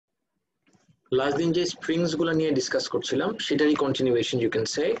Last দিন যে springs গুলো নিয়ে ডিসকাস করছিলাম সেটারই কন্টিনিউয়েশন ইউ ক্যান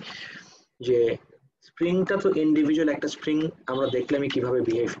সে যে স্প্রিংটা তো ইন্ডিভিজুয়াল একটা স্প্রিং আমরা দেখলামই কিভাবে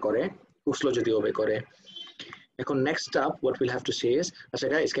বিহেভ করে উসলো যদি ওবে করে এখন next up what we'll have to say is আচ্ছা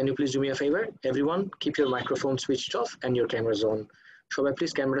guys can you please do me a favor everyone keep your microphone switched off and your cameras on সবাই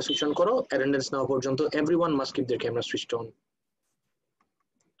প্লিজ ক্যামেরা সুইচ অন করো attendance নাও পর্যন্ত everyone must keep their camera switched on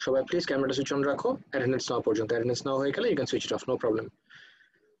সবাই please ক্যামেরাটা switch on রাখো attendance নাও পর্যন্ত attendance নাও হয়ে গেলে you can switch it off no problem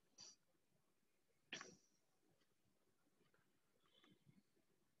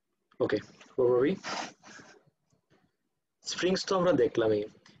okay ওভারভি springs তো আমরা দেখলামই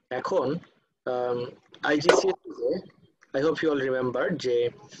এখন আইজিসিএস A I hope you all remember যে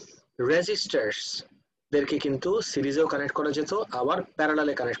রেজিস্টার্স দেরকে কিন্তু সিরিজেও কানেক্ট করা যেত আবার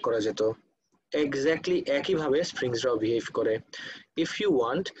প্যারালালে কানেক্ট করা যেত এক্স্যাক্টলি একইভাবে স্প্রিংসরাও বিহেভ করে if you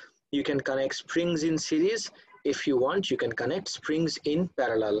want you can connect springs in series if you want you can connect springs in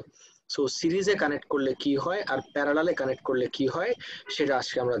parallel so series A connect করলে কি হয় আর প্যারালালে কানেক্ট করলে কি হয় সেটা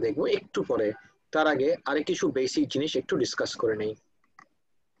আজকে আমরা দেখব একটু পরে তার আগে আরেক কিছু বেসিক জিনিস একটু ডিসকাস করে নেই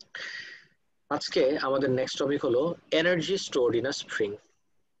আজকে আমাদের নেক্সট টপিক হলো energy stored in a spring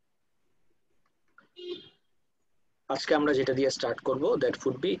আজকে আমরা যেটা দিয়ে স্টার্ট করব that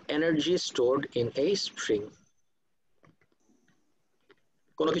would be energy stored in a spring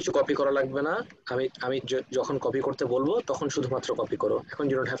কোনো কিছু কপি করা লাগবে না আমি আমি যখন কপি করতে বলবো তখন শুধুমাত্র কপি করো এখন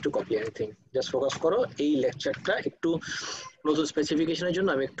you don't have to copy anything just focus করো এই লেকচারটা একটু নতুন স্পেসিফিকেশনের জন্য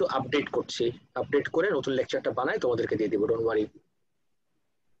আমি একটু আপডেট করছি আপডেট করে নতুন লেকচারটা বানাই তোমাদেরকে দিয়ে দিব ডোন্ট ওয়ারি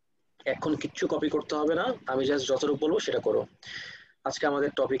এখন কিচ্ছু কপি করতে হবে না আমি জাস্ট যতটুকু বলবো সেটা করো আজকে আমাদের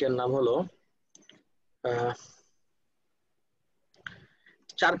টপিকের নাম হলো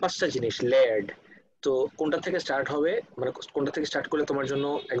চার পাঁচটা জিনিস লেয়ার্ড তো কোনটা থেকে স্টার্ট হবে মানে কোনটা থেকে স্টার্ট করলে তোমার জন্য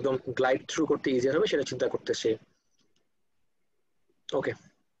একদম গ্লাইড থ্রু করতে ইজিয়ার হবে সেটা চিন্তা করতেছি ওকে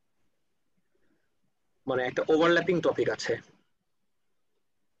মানে একটা ওভারল্যাপিং টপিক আছে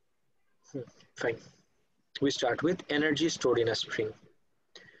fine we start with energy stored in a spring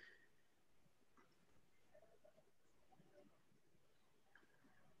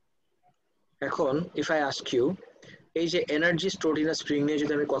এখন if I ask you এই যে energy stored in a spring নিয়ে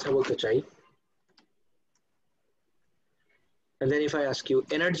যদি আমি কথা বলতে চাই and then if I ask you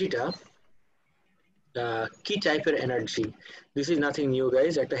এনার্জিটা কি টাইপের energy this is nothing new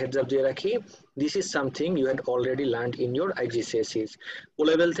guys একটা হেডস আপ দিয়ে রাখি this is something you had already learned in your IGCSEs O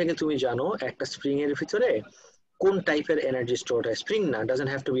level থেকে তুমি জানো একটা স্প্রিং এর ভিতরে কোন টাইপের এনার্জি স্টোরড হয় স্প্রিং না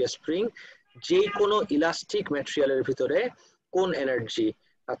doesn't have to be a spring যে কোনো ইলাস্টিক ম্যাটেরিয়ালের ভিতরে কোন এনার্জি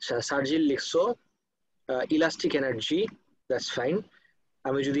আচ্ছা সার্জিল লিখছো ইলাস্টিক এনার্জি দ্যাটস ফাইন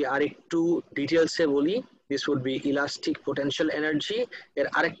আমি যদি আরেকটু ডিটেইলসে বলি this would be elastic potential energy এর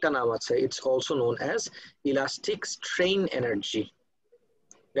আরেকটা নাম আছে it's also known as elastic strain energy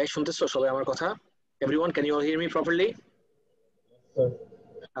guys শুনতেছো সবাই আমার কথা everyone can you all hear me properly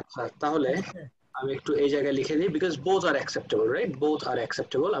আচ্ছা তাহলে আমি একটু এই জায়গায় লিখে দিই because both are acceptable right both are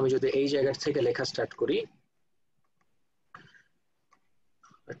acceptable আমি যদি এই জায়গা থেকে লেখা স্টার্ট করি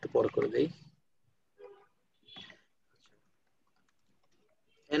একটু পর করে দেই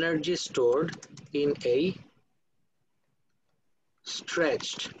energy stored in a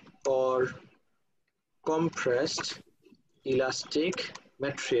stretched or compressed elastic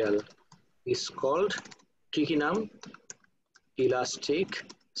material is called কি কি নাম elastic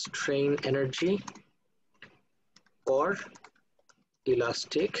strain energy or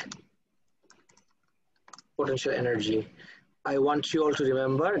elastic potential energy I want you all to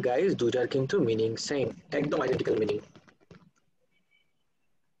remember guys দুইটার কিন্তু meaning same একদম identical meaning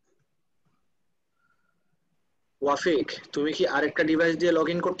ওয়াফিক তুমি কি আরেকটা ডিভাইস দিয়ে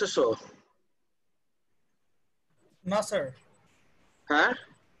লগইন করতেছো না স্যার হ্যাঁ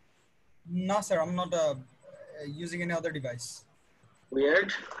No, sir, I'm not using any other device. Weird.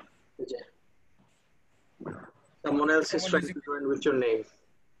 Someone else is trying to join with your name.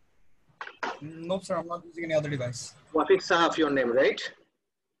 No, sir, I'm not using any other device. Wafik Sahaf, your name, right?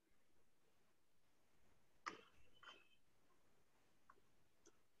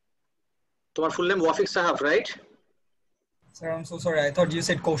 Tomar full name Wafik Sahaf, right? Sir, I'm so sorry. I thought you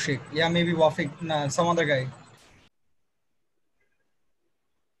said Kaushik. Yeah, maybe Wafik, nah, some other guy.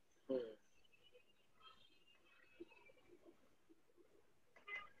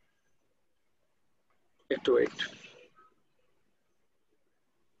 To wait.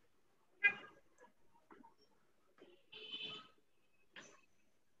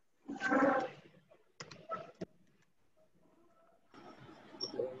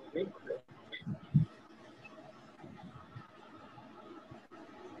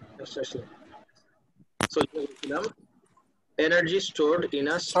 So energy stored in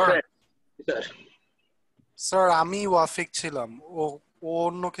a stretch. Sir sir আমি ওয়াফিক ছিলাম, ও ও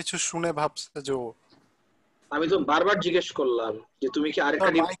অন্য কিছু শুনে ভাবছে যে ও। আমি তো বারবার জিজ্ঞেস করলাম যে তুমি কি আরেকটা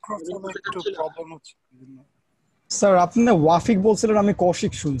স্যার ডিভাইস মাইক্রোফোনে করতে একটু চাচ্ছিলা? প্রবলেম হচ্ছে। স্যার আপনি ওয়াফিক বলছিলেন, আমি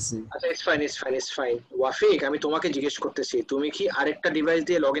কৌশিক শুনছি। আচ্ছা ইটস ফাইন ওয়াফিক, আমি তোমাকে জিজ্ঞেস করতেছি তুমি কি আরেকটা ডিভাইস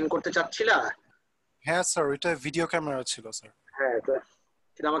দিয়ে লগ ইন করতে চাচ্ছিলা? হ্যাঁ স্যার, এটা ভিডিও ক্যামেরা ছিল স্যার। হ্যাঁ তো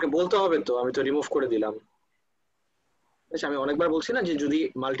সেটা আমাকে বলতে হবে তো, আমি তো রিমুভ করে দিলাম। আচ্ছা আমি অনেকবার বলছি না যে যদি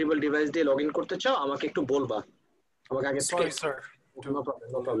মাল্টিপল ডিভাইস দিয়ে লগ ইন করতে চাও আমাকে একটু বলবা, আমাকে আগে থেকে। Sorry sir.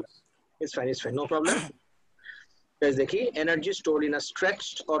 No problem it's fine no problem. Guys দেখি, energy stored in a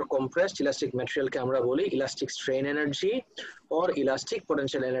stretched or compressed elastic ম্যাটেরিয়ালকে আমরা বলি elastic strain energy or elastic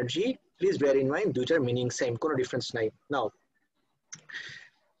potential energy. Please bear in mind দুইটার মিনিং সেম, কোনো ডিফারেন্স নাই। নাও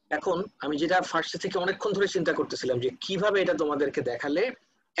এখন আমি যেটা first থেকে অনেকক্ষণ ধরে চিন্তা করতেছিলাম যে কিভাবে এটা তোমাদেরকে দেখালে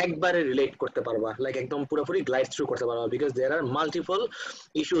একবারে রিলেট করতে পারবা, লাইক একদম পুরোপুরি গ্লাইড থ্রু করতে পারবা, because there R multiple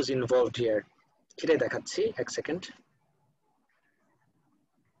issues involved here. সেটাই দেখাচ্ছি, এক সেকেন্ড,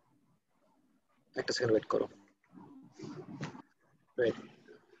 একটা সেকেন্ড ওয়েট করো।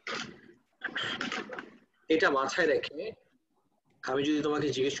 এটা মাথায় রেখে আমি যদি তোমাকে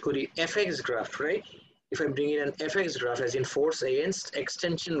জিজ্ঞেস করি FX graph, right? If I bring in an FX graph as in force against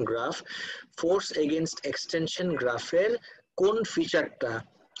extension graph, force against extension গ্রাফের কোন ফিচারটা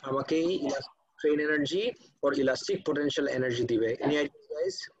আমাকে strain energy or elastic potential energy দিবে? Any idea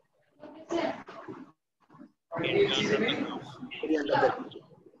guys? Area under the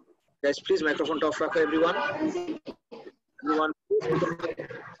guys, please microphone off রাখো everyone. Everyone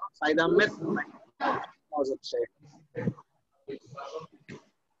Saeed Ahmed pause হচ্ছে।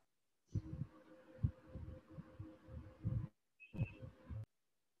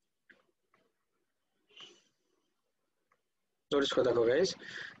 Notice করে দেখো guys,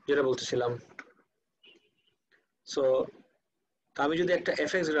 যেটা বলতেছিলাম। সো আমি যদি একটা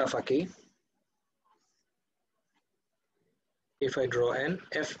এফএক্স গ্রাফ আঁকি, if I draw an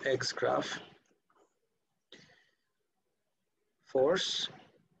fx graph, force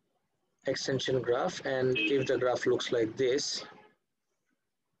extension graph, and if the graph looks like this,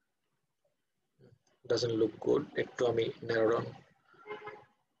 doesn't look good, একটু আমি narrow down,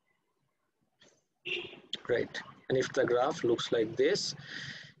 right? And if the graph looks like this,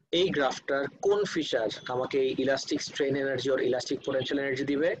 এই গ্রাফটার কোন feature আমাকে elastic strain energy or elastic potential energy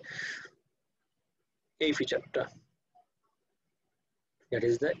দিবে? এই ফিচারটা, that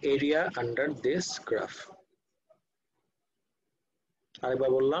is the area under this graph.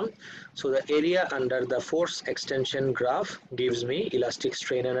 আরেকবার বললাম, so the area under the force extension graph gives me elastic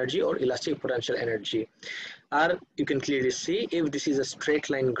strain energy or elastic potential energy. R you can clearly see if this is a straight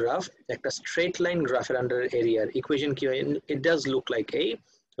line graph, একটা straight line graph এর under area equation কি হয়? It does look like a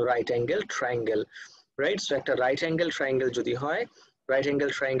right angle triangle, right? So একটা right angle triangle যদি হয়, right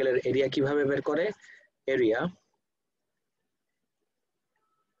angle triangle এর area কিভাবে বের করে? Area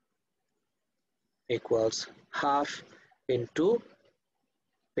equals half into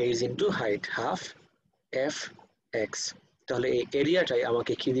base into height, half fx. তাহলে এই এরিয়াটাই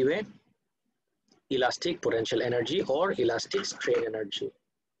আমাকে কি দিবে? Elastic potential energy or elastic strain energy.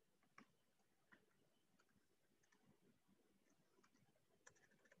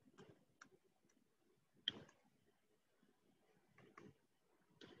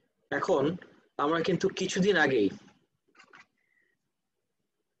 এখন আমরা কিন্তু কিছুদিন আগেই,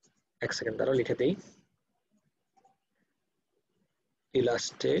 এক সেকেন্ড দ্বারা লিখে দেই,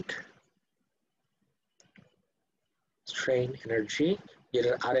 ইলাস্টিক স্ট্রেন এনার্জি,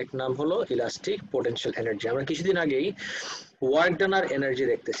 যেটার আরেক নাম হলো ইলাস্টিক পোটেনশিয়াল এনার্জি। আমরা কিছুদিন আগেই ওয়ার্ক ডান আর এনার্জি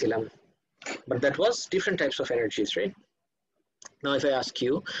দেখতেছিলাম, but that was different types of energies, right? Now if I ask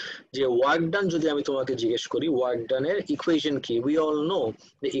you যে ওয়ার্ক ডান যদি আমি তোমাকে জিজ্ঞেস করি ওয়ার্ক ডানের ইকুয়েশন কি? We all know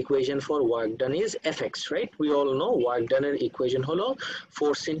the equation for work done is fx, right? We all know work ডানের equation হলো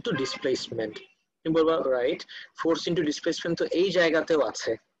force into displacement. তুমি বলবা রাইট, force into displacement তো এই জায়গাতেও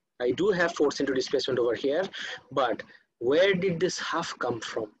আছে, I do have force into displacement over here, but where did this half come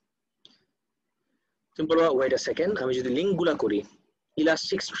from? তুমি বলবা wait a second, আমি যদি লিঙ্ক গুলা করি,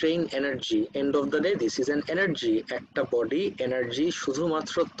 elastic strain energy, end of the day this is an energy. একটা বডি এনার্জি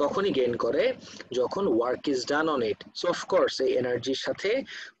শুধুমাত্র তখনই gain করে যখন work is done on it. So of course এই এনার্জির সাথে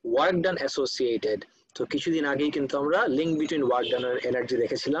ওয়ার্ক ডান অ্যাসোসিয়েটেড। তো কিছুদিন আগেই কিন্তু আমরা লিঙ্ক বিটুইন ওয়ার্ক ডান আর এনার্জি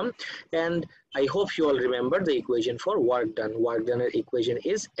দেখেছিলাম, and I hope you all remember the equation for work done. Work done equation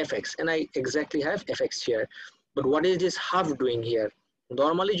is fx, and I exactly have fx here. But what is this half doing here?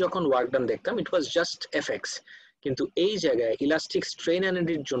 Normally যখন work done দেখতাম it was just fx, কিন্তু এই জায়গায় elastic strain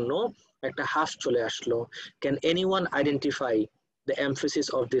এনার্জির জন্য একটা half চলে আসলো। Can anyone identify the emphasis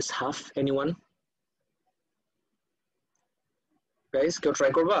of this half? Anyone? Guys, কেউ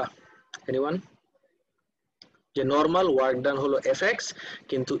ট্রাই করবা? এনিওয়ান? যে নরমাল ওয়ার্ক ডান হলো Fx,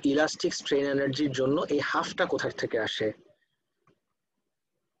 কিন্তু ইলাস্টিক স্ট্রেন এনার্জির জন্য এই হাফটা কোথা থেকে আসে?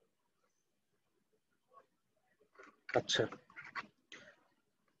 আচ্ছা,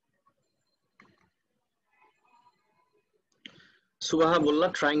 সুবাহা বললা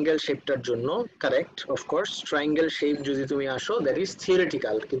ট্রায়াঙ্গেল শেপটার জন্য। কারেক্ট, অফকোর্স ট্রায়াঙ্গেল শেপ যদি তুমি আসো দ্যাট ইজ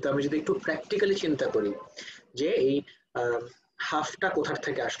থিওরিটিক্যাল, কিন্তু আমি যদি একটু প্র্যাকটিক্যালি চিন্তা করি যে এই হাফটা কোথা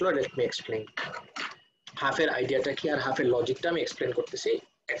থেকে আসলো, লেট মি এক্সপ্লেইন। হাফের আইডিয়াটা কি আর হাফের লজিকটা আমি এক্সপ্লেন করতেছি,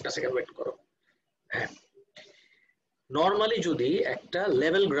 একটা সেকেন্ড ওয়েট করো। হ্যাঁ, নর্মালি যদি একটা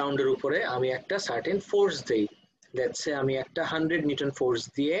লেভেল গ্রাউন্ডের উপরে আমি একটা সার্টেন ফোর্স দেই, লেটস সে আমি একটা 100 নিউটন ফোর্স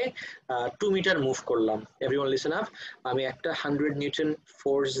দিয়ে 2 মিটার মুভ করলাম। এভরিওয়ান লিসেন আপ, আমি একটা 100 নিউটন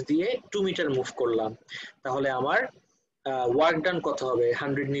ফোর্স দিয়ে 2 মিটার মুভ করলাম, তাহলে আমার ওয়ার্ক ডান কত হবে?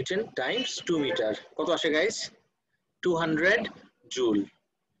 100 নিউটন টাইমস 2 মিটার, কত আসে গাইস? 200 জুল।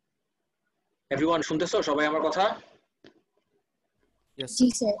 এভরিওয়ান শুনতেছো সবাই আমার কথা? জি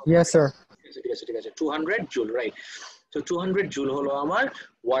স্যার। Yes sir. ঠিক আছে 200 জুল, রাইট? So 200 জুল হলো আমার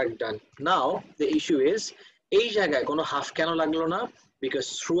work done. Now the issue is এই জায়গায় কোনো হাফ কেন লাগলো না? Because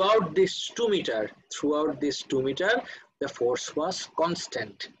throughout this 2 metre the force was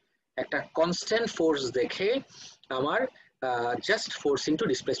constant. একটা কনস্ট্যান্ট ফোর্স দেখে আমার জাস্ট ফোর্স ইনটু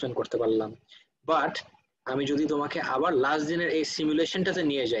ডিসপ্লেসমেন্ট করতে পারলাম। বাট আমি যদি তোমাকে আবার লাস্ট দিনের এই সিমুলেশনটাতে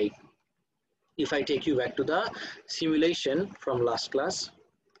নিয়ে যাই, if I take you back to the simulation from last class,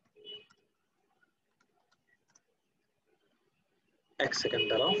 এক সেকেন্ড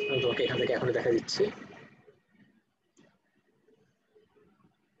দাঁড়াও, আমি তোমাকে এখান থেকে এখনই দেখা দিচ্ছি।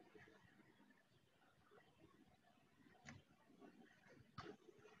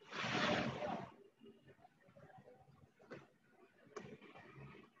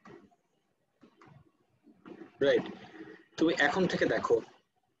 রাইট, তুমি এখন থেকে দেখো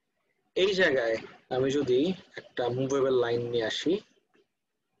এই জায়গায় আমি যদি একটা মুভেবল লাইন নিয়ে আসি,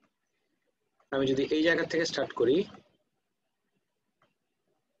 আমি যদি এই জায়গা থেকে স্টার্ট করি,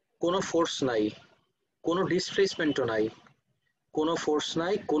 কোনো ফোর্স নাই, কোনো ডিসপ্লেসমেন্টও নাই, কোনো ফোর্স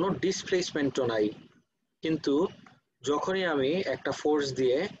নাই, কোনো ডিসপ্লেসমেন্টও নাই, কিন্তু যখনই আমি একটা ফোর্স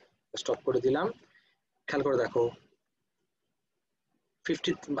দিয়ে স্টপ করে দিলাম, খেয়াল করে দেখো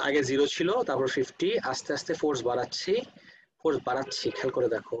 50 আগে 0 ছিল, তারপর 50, আস্তে আস্তে ফোর্স বাড়াচ্ছি, খেয়াল করে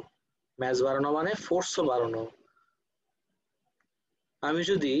দেখো ম্যাস বাড়ানো মানে ফোর্সও বাড়ানো। আমি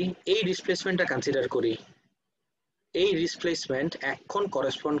যদি এই ডিসপ্লেসমেন্টটা কনসিডার করি, এই ডিসপ্লেসমেন্ট এখন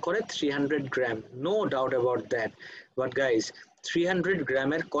করেসপন্ড করে 300 গ্রাম, no doubt about that. But guys 300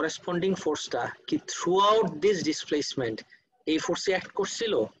 গ্রামের করেসপন্ডিং ফোর্সটা কি থ্রু আউট দিস ডিসপ্লেসমেন্ট এই ফোর্সে অ্যাক্ট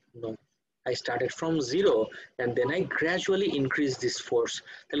করছিল? No, I started from 0 and then I gradually increase this force.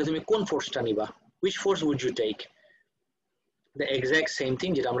 তাহলে তুমি কোন ফোর্সটা নিবা? Which force would you take? The exact same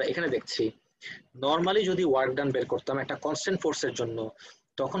thing যেটা আমরা এখানে দেখছি। নর্মালি যদি ওয়ার্ক ডান বের করতাম একটা কনস্ট্যান্ট ফোর্সের জন্য,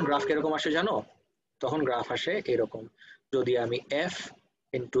 তখন গ্রাফ কিরকম আসে জানো? তখন গ্রাফ আসে এরকম। যদি আমি F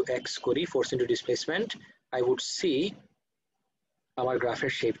into X করি, force into displacement, I would see আমার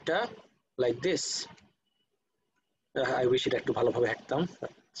গ্রাফের শেপটা লাইক দিস। I wish এটা একটু ভালোভাবে আঁকতাম,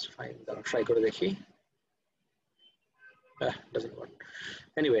 it's fine, দাঁড়াও ট্রাই করে দেখি। doesn't work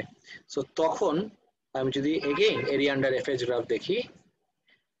anyway। so তখন আমি যদি এগেইন এরিয়া আন্ডার এফএইচ গ্রাফ দেখি,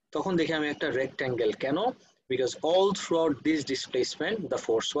 তখন দেখি আমি একটা রেক্ট্যাঙ্গেল। কেন? Because all through out this displacement the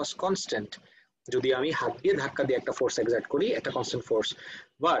force was constant. যদি আমি হাত দিয়ে ধাক্কা দিয়ে একটা ফোর্স এক্সার্ট করি, একটা constant force.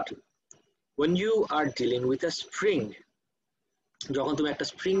 But when you are dealing with a spring, যখন তুমি একটা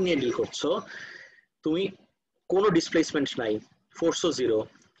স্প্রিং নিয়ে ডিল করছো, তুমি কোনো ডিসপ্লেসমেন্ট নাই, ফোর্সও 0,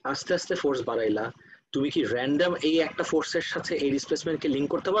 আস্তে আস্তে ফোর্স বাড়াইলা, তুমি কি র্যান্ডম এই একটা ফোর্সের সাথে এই ডিসপ্লেসমেন্টকে লিঙ্ক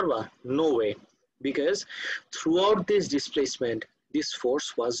করতে পারবা? No way, because through out this displacement this force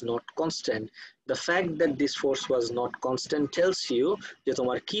was not constant. The fact that this force was not constant tells you যে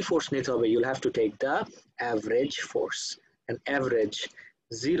তোমার কি ফোর্স নিতে হবে, you'll have to take the average force, and average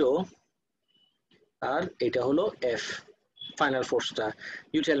 0 আর এটা হলো F final ফোর্সটা।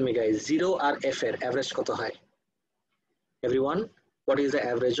 You tell me guys, 0 R F এর average কত হয়? Everyone, what is the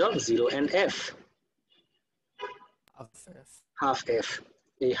average of 0 and F? Half F।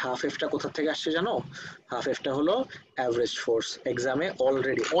 এই হাফ এফটা কোথা থেকে আসছে জানো? হাফ এফটা হলো অ্যাভারেজ ফোর্স। এক্সামে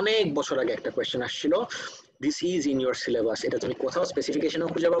অলরেডি অনেক বছর আগে একটা কোয়েশ্চেন আসছিল, this is in your syllabus. এটা তুমি কোথাও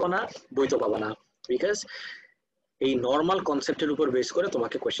স্পেসিফিকেশনও খুঁজে পাবা না, বইতেও পাবা না, বিকজ এই নর্মাল কনসেপ্টের উপর বেস করে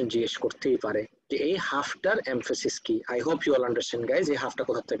তোমাকে কোয়েশ্চেন জিজ্ঞেস করতেই পারে যে এই হাফটার এমফেসিস কি। I hope you all understand guys, এই হাফটা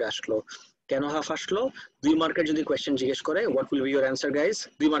কোথা থেকে আসলো, কেন হাফ আসলো। 2 মার্কের যদি কোয়েশ্চেন জিজ্ঞেস করে, what will be your answer guys?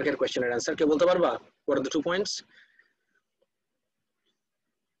 2 মার্কের কোয়েশ্চেনের অ্যান্সার কে বলতে পারবা? What are the 2 points?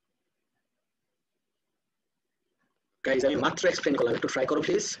 Guys আমি মাত্র এক্সপ্লেন করলাম, একটু ট্রাই করো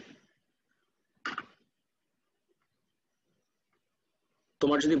প্লিজ।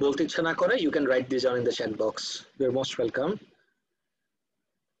 তোমার যদি বলতে ইচ্ছা না করে you can write this down in the chat box. You're most welcome.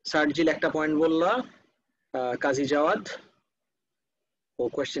 Sarjil একটা পয়েন্ট বললা, কাজী জাওয়াদ ও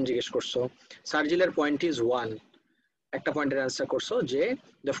কোয়েশ্চেন জিজ্ঞেস করছো। সার্জিলের পয়েন্ট ইজ 1, একটা পয়েন্টের অ্যান্সার করছো যে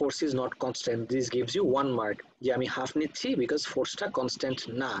the force is not constant, this gives you 1 mark, যে আমি হাফ নিচ্ছি বিকজ ফোর্সটা কনস্ট্যান্ট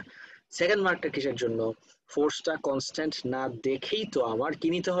না। সেকেন্ড মার্কটা কিসের জন্য? ফোর্সটা কনস্ট্যান্ট না দেখেই তো আমার কি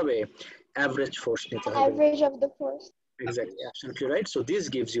নিতে হবে? অ্যাভারেজ ফোর্স নিতে হবে। Average of the force. Exactly, absolutely right. So this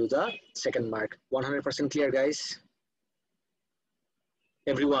gives you the second mark. 100% clear, guys?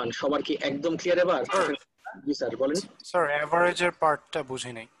 Everyone, সবার কি একদম ক্লিয়ার এবার? জি স্যার বলেন। স্যার এভারেজের পার্টটা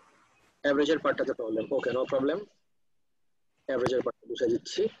বুঝি নাই। অ্যাভারেজের পার্টটাতে প্রবলেম, ওকে নো প্রবলেম, অ্যাভারেজের পার্টটা বুঝে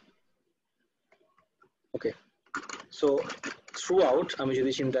দিচ্ছি। ওকে, সো থ্রু আউট আমি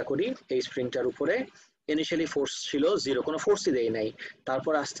যদি চিন্তা করি এই স্প্রিংটার উপরে ইনিশিয়ালি ফোর্স ছিল 0, কোনো ফোর্সই দেই নাই,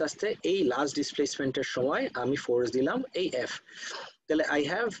 তারপর আস্তে আস্তে এই লাস্ট ডিসপ্লেসমেন্টের সময় আমি ফোর্স দিলাম এই এফ, তাহলে আই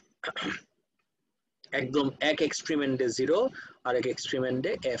হ্যাভ একদম এক এক্সপেরিমেন্টে 0 আর এক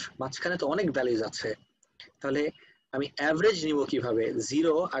এক্সপেরিমেন্টে এফ, মাঝখানে তো অনেক ভ্যালুজ আছে, তাহলে আমি অ্যাভারেজ নিব কিভাবে?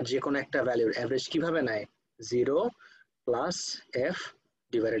 0 আর যে কোনো একটা ভ্যালুর অ্যাভারেজ কিভাবে নেয়? 0 প্লাস এফ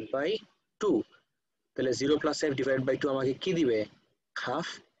ডিভাইডেড বাই 2, তাহলে 0 প্লাস এফ ডিভাইডেড বাই 2 আমাকে কি দিবে? Half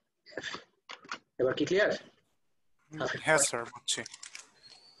F. এবার কি ক্লিয়ার? হ্যাঁ স্যার বুঝছি।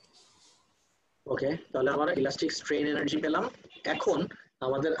 ওকে, তাহলে আমরা ইলাস্টিক স্ট্রেন এনার্জি পেলাম। এখন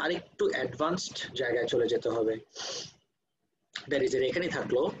আমাদের আরেকটু অ্যাডভান্সড জায়গায় চলে যেতে হবে। দ্যাট ইজ এখানেই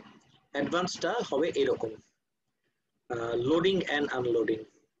থাকলো, অ্যাডভান্সডটা হবে এরকম, লোডিং অ্যান্ড আনলোডিং।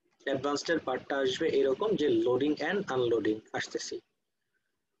 অ্যাডভান্সডের পার্টটা আসবে এরকম যে লোডিং অ্যান্ড আনলোডিং আসতেছি।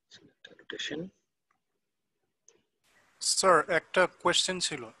 স্যার একটা কোয়েশ্চেন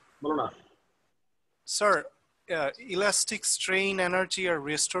ছিল। বলো না। স্যার ইলাস্টিক স্ট্রেইন এনার্জি আর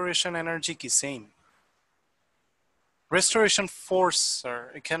রেস্টোরেশন এনার্জি কি সেম? রেস্টোরেশন ফোর্স স্যার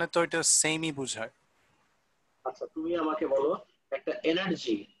এখানে তো এটা সেমই বোঝায়। আচ্ছা তুমি আমাকে বলো, একটা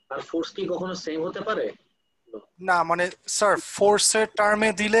এনার্জি আর ফোর্স কি কখনো সেম হতে পারে? না মানে স্যার ফোর্সের টার্মে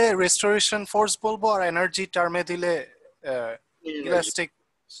দিলে রেস্টোরেশন ফোর্স বলবো আর এনার্জি টার্মে দিলে ইলাস্টিক।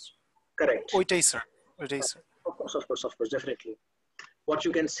 কারেক্ট, ওইটাই স্যার, ওইটাই sir. of course definitely. What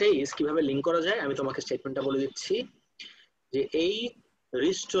you can say is কিভাবে লিংক করা যায় আমি তোমাকে স্টেটমেন্টটা বলে দিচ্ছি, যে এই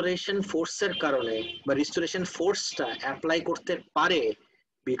রিস্টোরেশন ফোর্সের কারণে বা রিস্টোরেশন ফোর্সটা অ্যাপ্লাই করতে পারে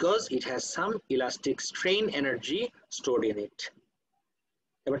because it has some elastic strain energy stored in it.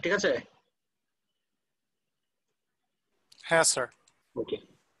 এবার ঠিক আছে? হ্যাঁ স্যার। ওকে,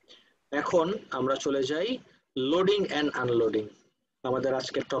 এখন আমরা চলে যাই লোডিং অ্যান্ড আনলোডিং। আমাদের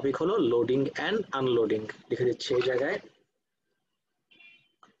আজকের টপিক হলো লোডিং অ্যান্ড আনলোডিং, লিখে দিচ্ছি এই জায়গায়।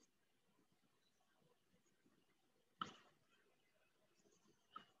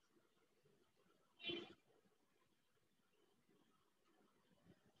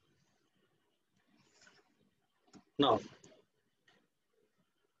 নাও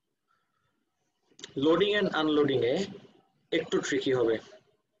লোডিং অ্যান্ড আনলোডিং এ একটু ট্রিকি হবে।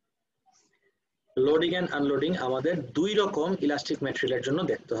 লোডিং অ্যান্ড আনলোডিং আমাদের দুই রকম ইলাস্টিক ম্যাটেরিয়ালের জন্য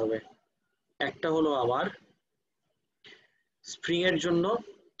দেখতে হবে, একটা হলো আমার স্প্রিং এর জন্য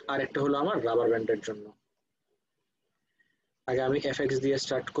আর একটা হলো আমার রাবার ব্যান্ডের জন্য। আগে আমি এফএক্স দিয়ে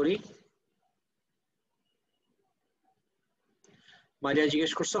স্টার্ট করি। মারিয়া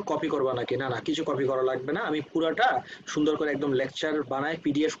জিজ্ঞেস করছো কপি করবা নাকি? না না, কিছু কপি করা লাগবে না, আমি পুরাটা সুন্দর করে একদম লেকচার বানায়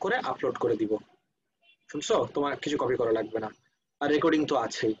পিডিএফ করে আপলোড করে দিব। শুনছো? তোমার কিছু কপি করা লাগবে না, আর রেকর্ডিং তো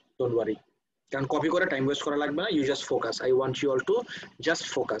আছেই, ডোন্ট ওয়ারি। কারণ কপি করে টাইম ওয়েস্ট করা লাগবে না, you just focus, I want you all two just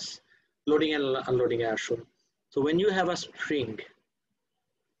focus. Loading and unloading এ আসুন। So when you have a spring,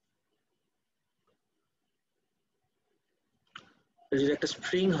 যদি একটা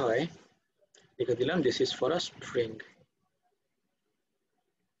স্প্রিং হয়, লিখে দিলাম this is for a spring.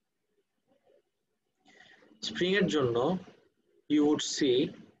 Spring এর জন্য ইউ উড সি,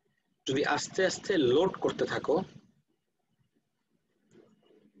 যদি আস্তে আস্তে লোড করতে থাকো,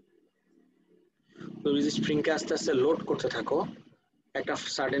 তুমি যদি স্প্রিংকে আস্তে আস্তে লোড করতে থাকো, একটা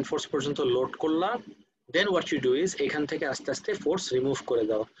সার্টেন ফোর্স পর্যন্ত লোড করলাম, দেন হোয়াট ইউ ডু ইজ এখান থেকে আস্তে আস্তে ফোর্স রিমুভ করে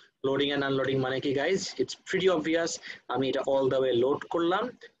দাও। লোডিং এন্ড আনলোডিং মানে কি গাইজ? It's pretty obvious. আমি এটা অল দ্য ওয়ে লোড করলাম,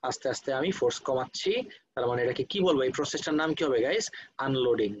 আস্তে আস্তে আমি ফোর্স কমাচ্ছি, তার মানে এটাকে কি বলবো? এই প্রসেসটার নাম কি হবে guys?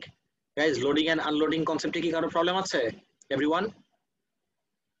 Unloading. Guys loading and unloading কনসেপ্টে কি কারো প্রবলেম আছে? এভরিওয়ান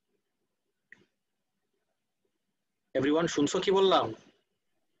এভরিওয়ান শুনছো কি বললাম?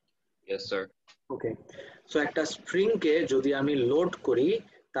 Yes, sir. ওকে, সো একটা স্প্রিং কে যদি আমি লোড করি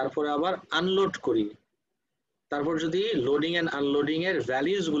তারপরে আবার আনলোড করি, তারপর যদি লোডিং এন্ড আনলোডিং এর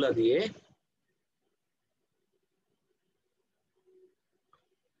ভ্যালুজ গুলা দিয়ে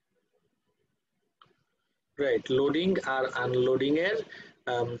রাইট লোডিং আর আনলোডিং এর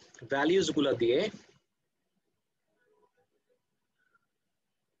ভ্যালিউজ গুলো দিয়ে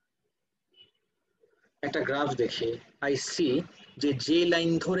একটা গ্রাফ দেখি, আই সি যে লাইন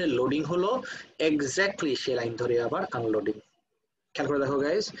ধরে লোডিং হলো এক্স্যাক্টলি সে লাইন ধরে আবার আনলোডিং। খেয়াল করে দেখো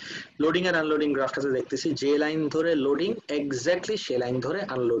গাইস, লোডিং আর আনলোডিং গ্রাফটাতে দেখতেছি যে লাইন ধরে লোডিং এক্স্যাক্টলি সে লাইন ধরে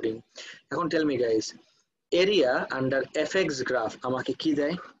আনলোডিং। এখন tell me guys, area under FX graph আমাকে কি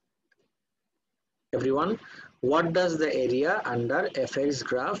দেয়? Everyone, what does the area under fx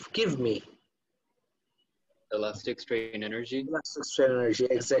graph give me? Elastic strain energy. Elastic strain energy,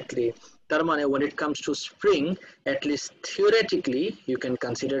 exactly. তার মানে when it comes to spring, at least theoretically you can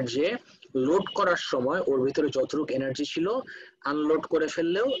consider যে load করার সময় ওর ভিতরে যতটুকু এনার্জি ছিল আনলোড করে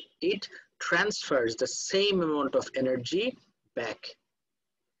ফেললেও it transfers the same amount of energy back.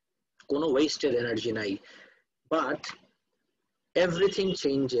 কোনো wasted energy নাই। But everything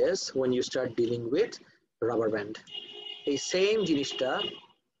changes when you start dealing with rubber band. এই সেম জিনিসটা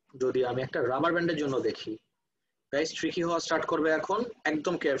যদি আমি একটা রাবার ব্যান্ডের জন্য দেখি, গাইস ট্রিকি হওয়া স্টার্ট করবে এখন,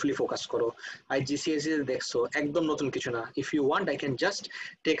 একদম কেয়ারফুলি ফোকাস করো। আইজিসিএসসি দেখছো, একদম নতুন কিছু না। If you want I can just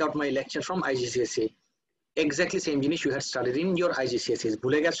take out my lecture from IGCSE, exactly same জিনিস you had studied in your IGCSE.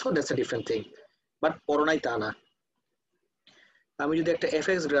 ভুলে গেছো, that's a different thing, but পড়ো নাই তা না। আমি যদি একটা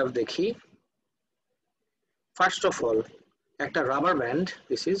এফএক্স গ্রাফ দেখি, ফার্স্ট অফ অল একটা rubber band,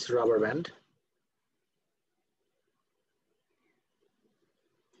 this is rubber band.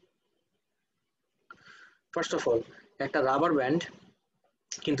 First of all একটা রাবার ব্যান্ড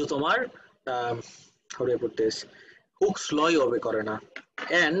কিন্তু তোমার how do I put this, hooks লই ওবে করে না।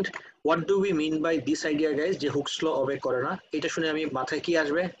 And what do we mean by this idea guys, যে hooks ল ওবে করে না? এটা শুনে আমি মাথায় কি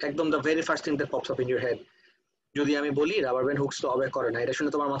আসবে? একদম the very first thing that pops up in your head. যদি আমি বলি রাবার ব্যান্ড হুকস ল ওবে করে না, এটা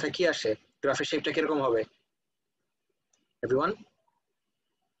শুনে তোমার মাথায় কি আসে? গ্রাফের শেপটা কিরকম হবে এভরিওয়ান?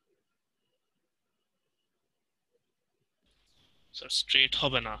 স্যার স্ট্রেট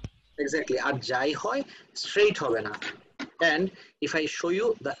হবে না। Exactly, আর যাই হয় straight হবে না। And if I show you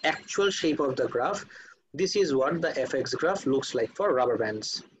the actual shape of the graph, this is what the fx graph looks like for rubber bands.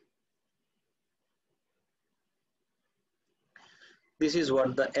 This is what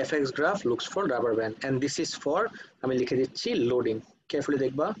the fx graph looks for rubber band, and this is for, আমি লিখে দিচ্ছি loading, carefully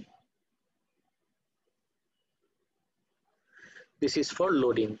দেখবা। This is for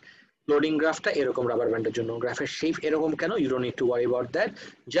loading. Loading গ্রাফটা এরকম rubber ব্যান্ডের জন্য। গ্রাফের shape এরকম কেন? You don't need to worry about that,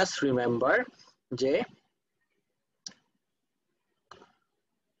 just remember যে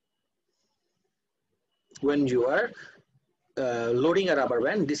when you are loading a rubber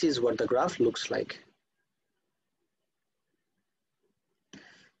band, this is what the graph looks like.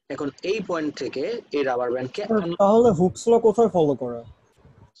 এখন এই পয়েন্ট থেকে এই রাবার ব্যান্ডকে তাহলে হুকস ল কোথায় ফলো করে?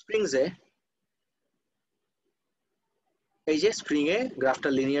 স্প্রিংস এ। এই যে স্প্রিং এ গ্রাফটা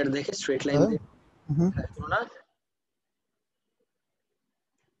লিনিয়ার দেখে স্ট্রেট লাইন দেখে না,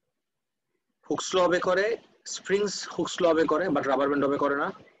 হুকস ল হবে করে, স্প্রিংস হুকস ল হবে করে, বাট রাবার ব্যান্ড হবে করে না।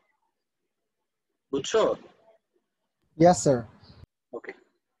 বুঝছো? Yes sir. ওকে,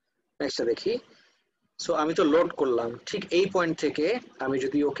 নেক্সটটা দেখি। সো আমি তো লোড করলাম, ঠিক এই পয়েন্ট থেকে আমি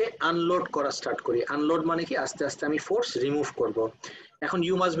যদি ওকে আনলোড করা স্টার্ট করি, আনলোড মানে কি আস্তে আস্তে আমি ফোর্স রিমুভ করব। এখন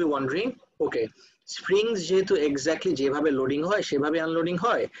you must be wandering, okay springs যেহেতু এক্স্যাক্টলি যেভাবে লোডিং হয় সেভাবে আনলোডিং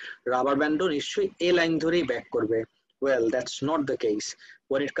হয়, রাবার ব্যান্ডও নিশ্চয়ই এ লাইন ধরেই ব্যাক করবে। Well that's not the case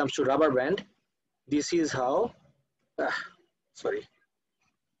when it comes to rubber band. This is how sorry,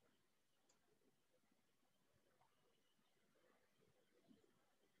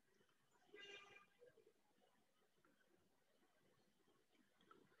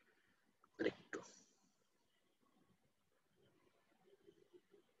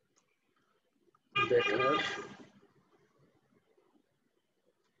 better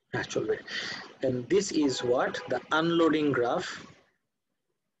actually, and this is what the unloading graph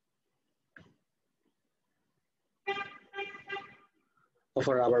of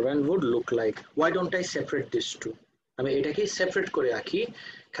a rubber band would look like. Why don't I separate these two? আমি এটাকে separate করে রাখি,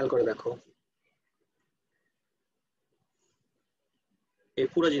 খেয়াল করে দেখো এই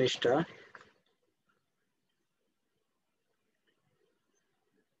পুরো জিনিসটা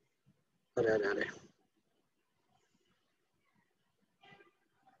আরে আরে আরে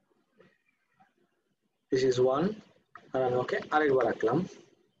this is one, আর আমি ওকে আরেকবার রাখলাম,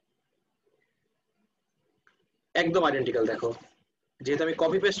 একদম আইডেন্টিক্যাল। দেখো যেহেতু আমি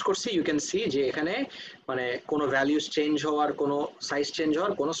কপি পেস্ট করছি, ইউ ক্যান সি যে এখানে মানে কোনো ভ্যালুস চেঞ্জ হওয়ার, কোনো সাইজ চেঞ্জ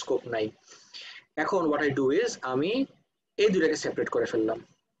হওয়ার কোনো স্কোপ নাই। এখন হোয়াট আই ডু ইজ আমি এই দুটাকে সেপারেট করে ফেললাম,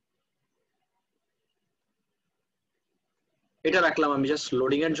 এটা রাখলাম আমি জাস্ট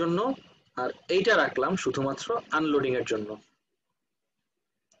লোডিং এর জন্য, আর এইটা রাখলাম শুধুমাত্র আনলোডিং এর জন্য।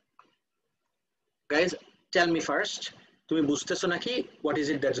 গাইজ টেল মি ফার্স্ট, তুমি বুঝতেছো নাকি what is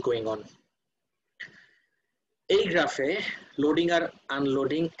it that's going on? এই গ্রাফে লোডিং আর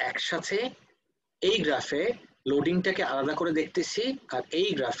আনলোডিং একসাথে, এই গ্রাফে লোডিংটাকে আলাদা করে দেখতেছি আর এই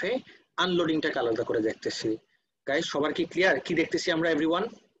গ্রাফে আনলোডিংটাকে আলাদা করে দেখতেছি। গাইস সবার কি ক্লিয়ার কি দেখতেছি আমরা everyone?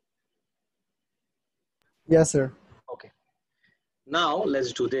 Yes, sir. Okay. Now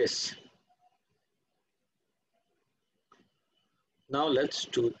let's do this. Now let's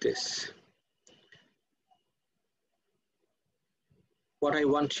do this. What I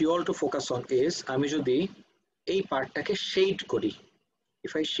want you all to focus on is আমি যদি এই পার্টটাকে শেড করি,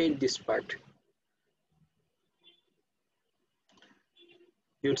 if I shade this part,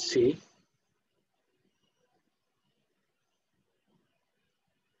 you'd see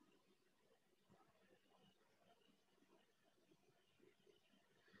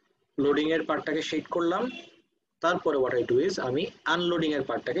loading এর পার্টটাকে shade করলাম, তারপরে what I do is আমি unloading এর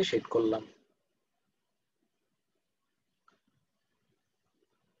পার্টটাকে shade করলাম।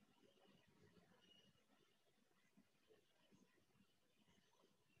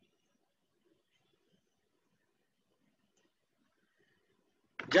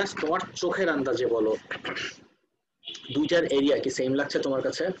 জাস্ট তোমার চোখের আন্দাজে বলো দুইটার এরিয়া কি সেম লাগছে তোমার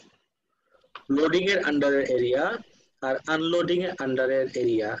কাছে? লোডিং এর আন্ডারের এরিয়া আর আনলোডিং এর আন্ডারের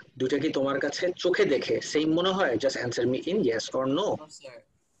এরিয়া দুইটা কি তোমার কাছে চোখে দেখে সেম মনে হয়? Just answer me in yes or no.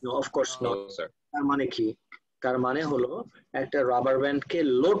 No of course no. তার মানে কি? তার মানে হলো একটা রাবার ব্যান্ডকে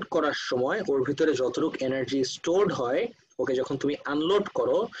লোড করার সময় ওর ভিতরে যতটুকু এনার্জি স্টোরড হয়, ওকে যখন তুমি আনলোড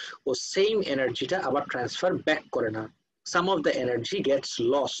করো ও সেম এনার্জিটা আবার ট্রান্সফার ব্যাক করে না। Some of the energy gets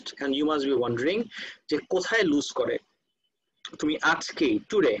lost and you must be wondering যে কোথায় লুজ করে। তুমি আজকে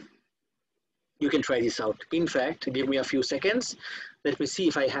today you can try this out. In fact, give me a few seconds. Let me see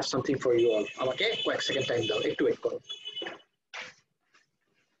if I have something for you all. আমাকে কয়েক second time দাও, একটু wait করো।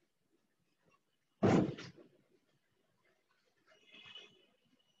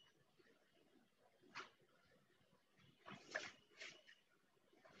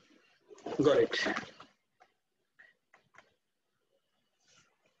 Got it.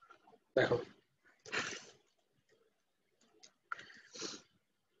 দেখো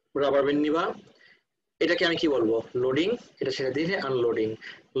রাবার ব্যান্ড নিবা, এটাকে আমি কি বলবো? লোডিং, এটা ছেড়ে দিলে আনলোডিং।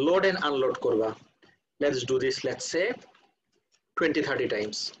 লোড এন্ড আনলোড করবা। Let's do this, let's say 20-30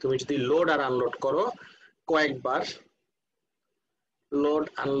 Times. তুমি যদি লোড আর আনলোড করো কয়েকবার, লোড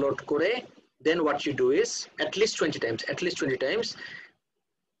আনলোড করে then what you do is at least 20 times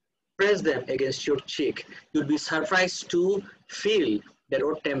press them against your cheek. You'd be surprised to feel that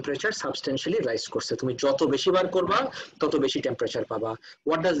or temperature substantially rise করছে। তুমি যত বেশি বার করবা তত বেশি টেম্পারেচার পাবা।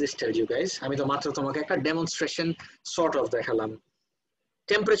 What does this tell you guys? আমি তো মাত্র তোমাকে একটা ডেমনস্ট্রেশন সর্ট অফ দেখালাম।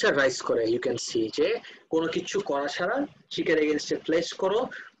 টেম্পারেচার রাইজ করে, ইউ ক্যান সি যে কোনো কিছু করা ছাড়া চিকের এগেইনস্টে প্লেস করো,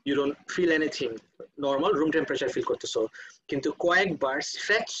 you don't feel anything, normal room temperature feel করতেছো। কিন্তু কয়েকবার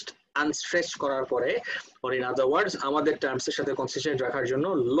স্ট্রেচড আনস্ট্রেচ করার পরে, or in other words আমাদের টার্মসের সাথে কনসিস্টেন্ট রাখার জন্য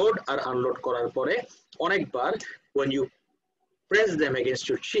লোড আর আনলোড করার পরে অনেকবার when you press them against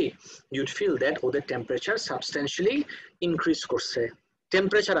your cheek, you'd feel that ওদের টেম্পারেচার সাবস্টেন্সিয়ালি ইনক্রিজ করছে।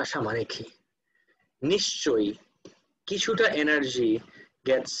 টেম্পারেচার আসা মানে কি? নিশ্চয়ই কিছুটা energy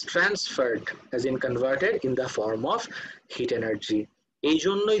gets transferred as in converted in the form of heat energy. এই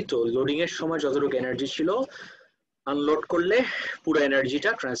জন্যই তো লোডিং এর সময় যতটুকু এনার্জি ছিল আনলোড করলে পুরো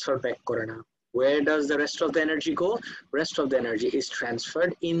এনার্জিটা ট্রান্সফার ব্যাক করে না। Where does the rest of the energy go? Rest of the energy is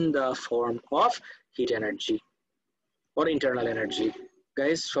transferred in the form of heat energy or internal energy.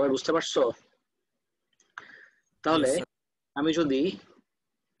 Guys, সবাই বুঝতে পারছো? তাহলে আমি যদি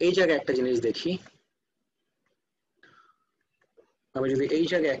এই জায়গায় একটা জিনিস দেখি, আমি যদি এই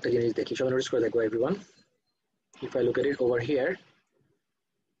জায়গায় একটা জিনিস দেখি, সবাই নোটিস করে দেখো everyone. If I look at it over here,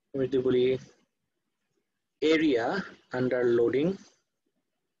 আমি যদি বলি area under loading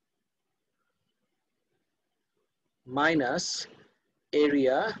minus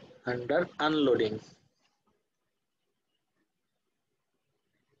area under unloading.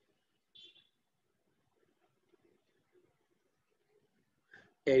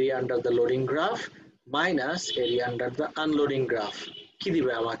 Area under the loading graph minus area under the unloading graph. কি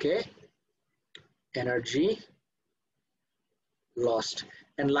দিবে আমাকে? Energy lost.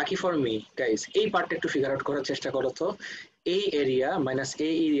 And lucky for me, guys, এই পার্টটা একটু figure out করার চেষ্টা করো তো। এই এরিয়া মাইনাস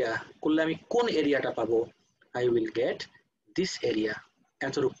এই এরিয়া করলে আমি কোন এরিয়াটা পাবো? I will get this area,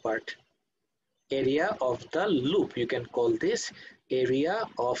 এতটুক part, area of the loop. You can call this area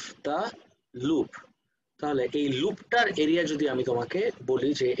of the loop. তাহলে এই লুপটার এরিয়া যদি আমি তোমাকে বলি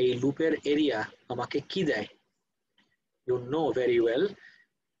যে এই লুপের এরিয়া আমাকে কি দেয়? You know very well,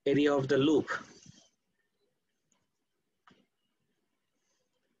 area of the loop,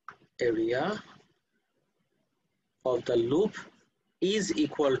 area of the loop is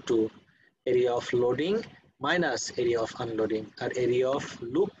equal to area of loading minus area of unloading. Our area of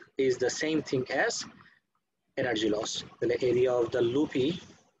loop is the same thing as energy loss. The area of the loopy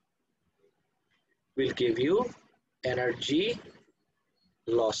will give you energy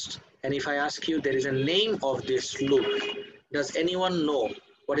lost. And if I ask you, there is a name of this loop. Does anyone know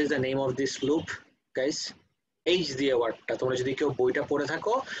what is the name of this loop, guys? H দিয়ে ওয়ার্ডটা তোমরা যদি কেউ বইটা পড়ে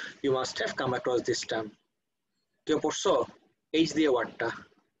থাকো, you must have come across this term. কেউ পড়ছো H দিয়ে ওয়ার্ডটা?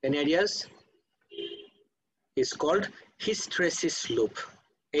 Any ideas? It's called hysteresis loop.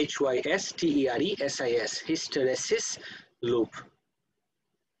 HYSTERESIS, hysteresis loop.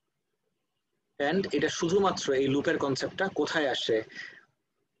 And এটা শুধুমাত্র এই লুপের কনসেপ্টটা কোথায় আসে?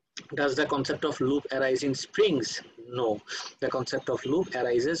 Does the concept of loop arise in springs? No. The concept of loop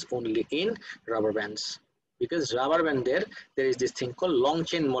arises only in rubber bands. Because rubber band there is this thing called long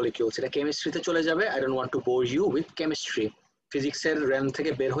chain molecules. এটা কেমিস্ট্রিতে চলে যাবে. I don't want to bore you with chemistry. Physics এর realm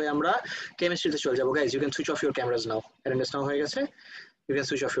থেকে বের হয়ে আমরা কেমিস্ট্রিতে চলে যাব. Guys, you can switch off your cameras now. Attendance now হয়ে গেছে. You can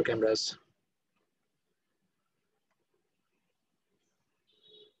switch off your cameras.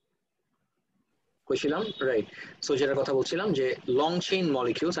 কইছিলাম রাইট সো যেটা কথা বলছিলাম যে লং চেইন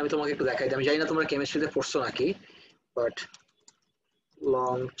মলিকিউলস আমি তোমাকে একটু দেখাই দিই আমি জানি না তোমরা কেমিস্ট্রিতে পড়ছো নাকি but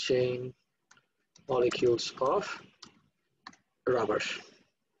long chain molecules of rubber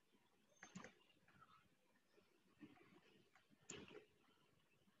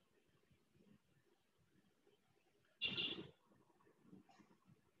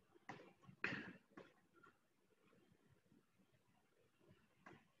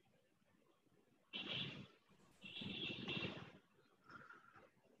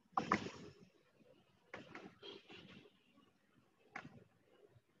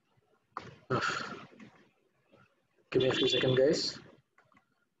Give me a few seconds, guys.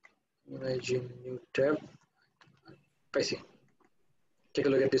 Imagine new tab. I see. Take a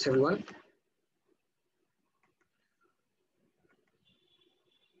look at this, everyone.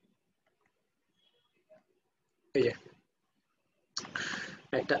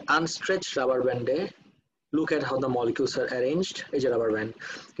 At the unstretched rubber band, look at how the molecules are arranged. Is a rubber band.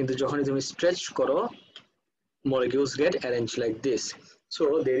 কিন্তু যখনই তুমি stretch করো, molecules get arranged like this. So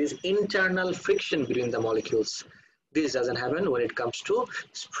there is internal friction between the molecules. This doesn't happen when it comes to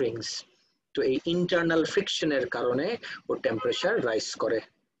springs. So a internal friction এর কারণে ও temperature rise করে.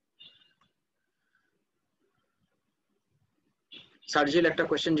 সার্জিল একটা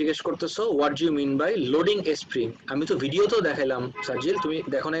question জিজ্ঞেস করতেছো, what do you mean by loading a spring? আমি তো ভিডিওতেও দেখাইলাম সার্জিল, তুমি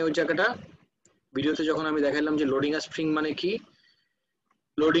দেখো না ওই জায়গাটা? ভিডিওতে যখন আমি দেখাইলাম যে লোডিং আ স্প্রিং মানে কি,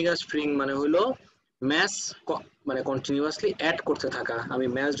 লোডিং আ স্প্রিং মানে হলো ম্যাস মানে কন্টিনিউয়াসলি অ্যাড করতে থাকা। আমি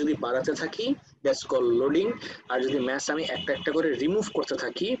ম্যাস যদি বাড়াতে থাকি দ্যাটস কল্ড লোডিং, আর যদি ম্যাস আমি একটা একটা করে রিমুভ করতে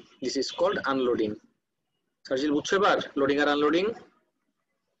থাকি this is called unloading. Sarjil বুঝছো এবার লোডিং আর আনলোডিং?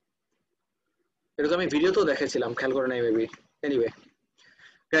 এটা তো আমি ভিডিওতেও দেখেছিলাম, খেয়াল করে নাই মেবি। এনিওয়ে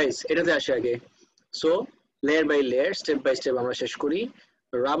গাইস, এটাতে আসি আগে। So layer by layer, step by step আমরা শেষ করি।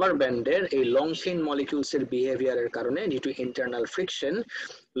 রাবার ব্যান্ডের এই লং চেইন মলিকিউলস এর বিহেভিয়ারের কারণে due to internal friction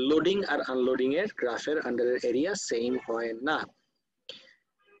loading R unloading এর গ্রাফের আন্ডারের এরিয়া সেম হয় না।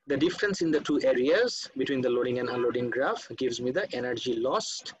 The difference in the two areas between the loading and unloading graph gives me the energy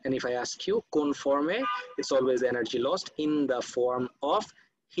lost, and if I ask you কোন ফর্মে, it's always the energy lost in the form of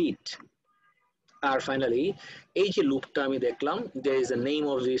heat. R finally এই যে লুপটা আমি দেখলাম, there is a name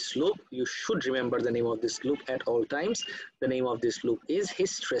of this loop. You should remember the name of this loop at all times. The name of this loop is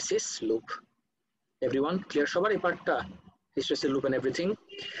hysteresis loop. Everyone clear সবার এই পার্টটা? Hysteresis loop and everything.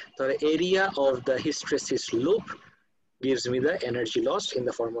 The area of the hysteresis loop gives me the energy lost in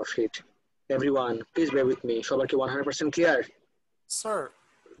the form of heat. Everyone please bear with me. সবার কি 100% clear? Sir.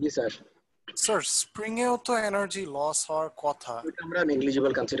 Yes sir. Sir, spring এও তো energy loss হওয়ার কথা। আমরা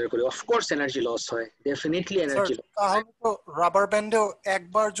negligible consider করি। Of course energy loss হয়, definitely energy loss. তাহলে তো রাবার ব্যান্ডেও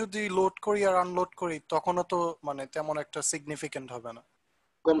একবার যদি লোড করি আর আনলোড করি তখনও তো মানে তেমন একটা সিগনিফিকেন্ট হবে না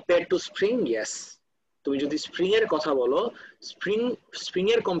কম্পেয়ার টু স্প্রিং। ইয়েস, তুমি যদি স্প্রিং এর কথা বলো, স্প্রিং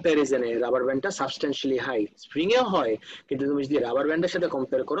এর কম্প্যারিজনে রাবার ব্যান্ডটা সাবস্টেন্সিয়ালি হাই। স্প্রিং এও হয়, কিন্তু তুমি যদি রাবার ব্যান্ডের সাথে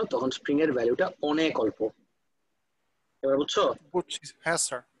কম্পেয়ার করো তখন স্প্রিং এর ভ্যালুটা অনেক অল্প। এবার বুঝছো? বুঝছি, হ্যাঁ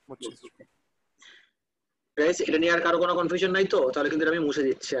স্যার বুঝছি। গাইস, এটা নিয়ে আর কারো কোনো কনফিউশন নাই তো? তাহলে কিন্তু আমি মুছে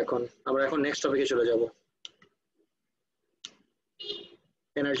দিচ্ছি এখন। আমরা এখন নেক্সট টপিকে চলে যাব।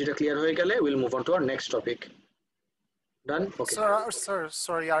 এনার্জিটা ক্লিয়ার হয়ে গেলে will move on to our next topic. Done? Okay sir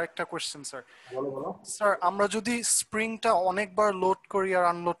sorry আরেকটা কোশ্চেন স্যার। স্যার আমরা যদি স্প্রিংটা অনেকবার লোড করি আর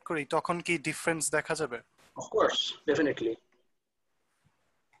আনলোড করি তখন কি ডিফারেন্স দেখা যাবে? Of course, definitely.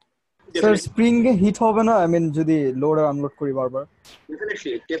 Sir spring A hit হবে না, আই মিন যদি লোড আর আনলোড করি বারবার?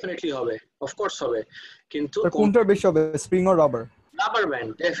 ডেফিনেটলি হবে, অফকোর্স হবে, কিন্তু স্যার কোনটা বেশি হবে, spring or rubber? Rubber band,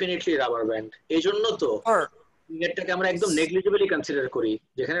 definitely rubber band. এই জন্য তো স্যার এটাকে আমরা একদম নেগলিজিবলি কনসিডার করি,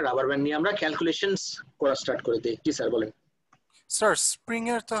 যেখানে রাবার ব্যান্ড নিয়ে আমরা ক্যালকুলেশনস করা স্টার্ট করে দিই। জি স্যার বলেন। স্যার স্প্রিং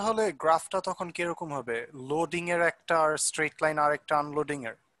এর তাহলে গ্রাফটা তখন কিরকম হবে? লোডিং এর একটা আর স্ট্রেট লাইন আর একটা আনলোডিং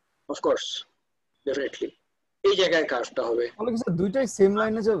এর? অফকোর্স ডেফিনেটলি এই জায়গায় কার্ভটা হবে। তাহলে কি স্যার দুইটাই সেম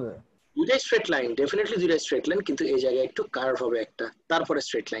লাইনে যাবে? দুইটাই স্ট্রেট লাইন, ডেফিনেটলি দুইটাই স্ট্রেট লাইন, কিন্তু এই জায়গায় একটু কার্ভ হবে একটা, তারপরে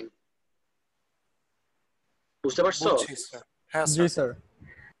স্ট্রেট লাইন। বুঝতে পারছো? বুঝছি স্যার। হ্যাঁ জি স্যার। স্যার।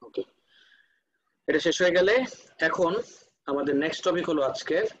 ওকে, এটা শেষ হয়ে গেলে এখন আমাদের নেক্সট টপিক হলো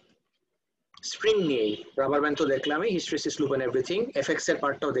আজকের স্প্রিং নিয়েই। রাবার ব্যান্ড তো দেখলামই, hysteresis, loop and everything, FX এর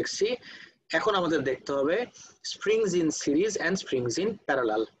পার্টটাও দেখছি। এখন আমাদের দেখতে হবে springs in series and springs in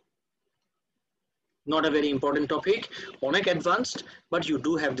parallel. Not a very important topic, অনেক advanced, but you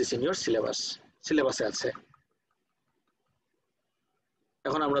do have this in your সিলেবাসে আছে।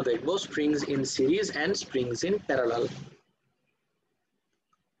 এখন আমরা দেখব springs in series and springs in parallel.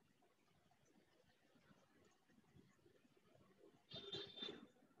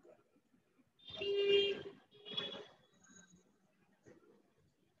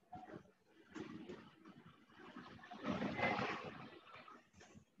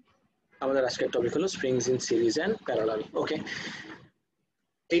 আমাদের আজকের টপিক হলো springs in series and parallel. ওকে,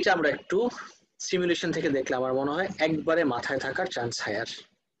 এইটা আমরা একটু সিমুলেশন থেকে দেখলে আমার মনে হয় একবারে মাথায় থাকার chance higher.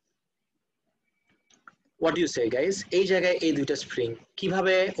 What you say guys? এই জায়গায় এই দুইটা স্প্রিং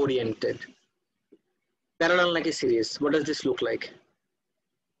কিভাবে ওরিয়েন্টেড, প্যারালাল নাকি series? What does this look like?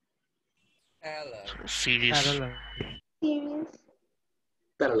 Series.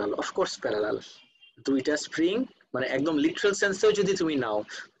 Parallel, of course parallel. দুইটা স্প্রিং, মানে একদম লিটারাল সেন্সেও যদি তুমি নাও,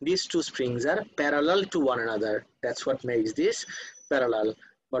 these two springs are parallel to one another, that's what makes this parallel.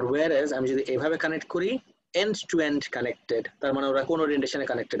 But whereas আমি যদি এভাবে কানেক্ট করি, end to end connected, তার মানে ওরা কোন ওরিয়েন্টেশনে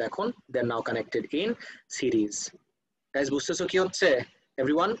কানেক্টেড? এখন they are now connected in series. Guys, বুঝতেছো কি হচ্ছে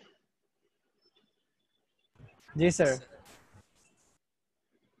everyone? G sir.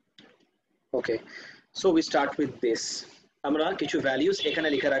 Okay, so we start with this. আমরা কিছু ভ্যালুস এখানে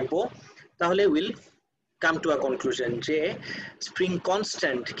লিখে রাখবো, তাহলে will come to a conclusion যে স্প্রিং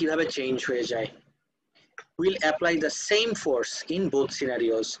কনস্ট্যান্ট কিভাবে চেঞ্জ হয়ে যায়। We'll apply the same force in both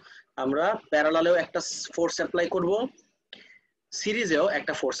scenarios. আমরা প্যারালালেও একটা ফোর্স অ্যাপ্লাই করব, সিরিজেও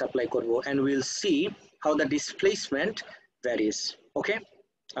একটা ফোর্স অ্যাপ্লাই করব, and we'll see how the displacement varies. ওকে,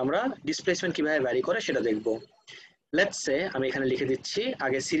 আমরা ডিসপ্লেসমেন্ট কিভাবে ভ্যারি করে সেটা দেখব। লেটস সে আমি এখানে লিখে দিচ্ছি,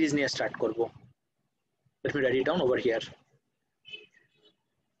 আগে সিরিজ নিয়ে স্টার্ট করব। Let me write it down over here.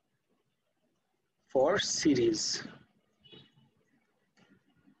 For series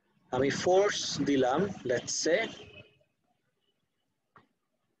আমি ফোর্স দিলাম, লেটস সে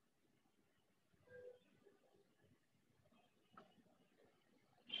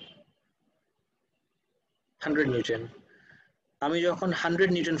 100 নিউটন। আমি যখন 100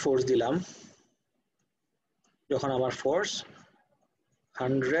 নিউটন ফোর্স দিলাম, যখন আমার ফোর্স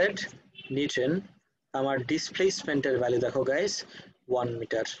 100 নিউটন, আমার ডিসপ্লেসমেন্টের ভ্যালু দেখো গাইস 1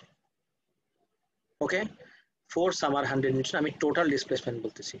 মিটার। ওকে, ফোর্স আমার 100 নিউটন, আমি টোটাল ডিসপ্লেসমেন্ট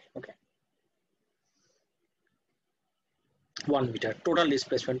বলতেছি। ওকে, 1 মিটার টোটাল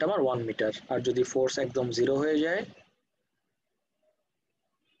ডিসপ্লেসমেন্ট আমার 1 মিটার। আর যদি ফোর্স একদম 0 হয়ে যায়,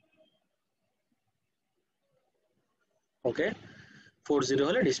 ওকে, ফোর্স 0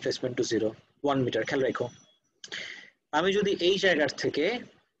 হলে ডিসপ্লেসমেন্ট টু 0, 1 মিটার। খেয়াল রাখো, আমি যদি এই জায়গার থেকে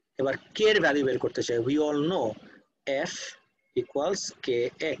এবার কে এর ভ্যালু বের করতে চাই, we all know F equals K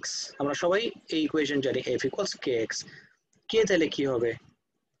x. আমরা সবাই এই ইকুয়েশন জানি, এফ ইকুয়ালস কে এক্স। কে তাহলে কি হবে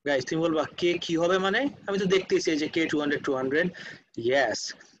গাইস? তুমি বলবা কে কি হবে মানে? আমি তো দেখতেছি যে কে 200 200, ইয়েস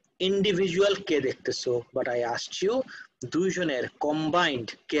ইন্ডিভিজুয়াল কে দেখতেছো, বাট আই আস্কড ইউ দুইজনের কম্বাইন্ড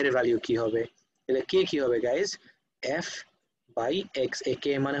কে এর ভ্যালু কি হবে? তাহলে কে কি হবে গাইস? F by x. এ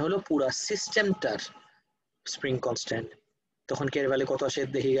কে মানে হলো পুরো সিস্টেমটার স্প্রিং কনস্ট্যান্ট। তখন কে এর ভ্যালু কত আসে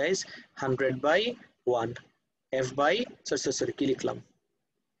দেখি guys? 100 by 1। F bye sorry কি লিখলাম?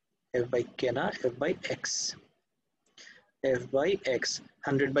 এফ বাই কে না, F by x. f by x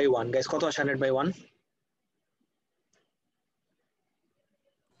 100 by 1 guys, কত আসে 100 by 1?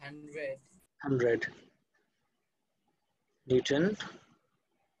 100 Newton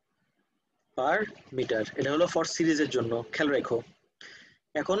per metre. এটা হলো ফর সিরিজের জন্য, খেয়াল রাখো।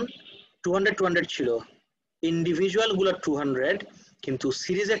 এখন 200 200 ছিল, ইন্ডিভিজুয়াল গুলো 200, কিন্তু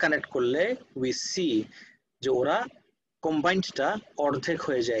সিরিজে কানেক্ট করলে উই সি যে ওরা কম্বাইন্ডটা অর্ধেক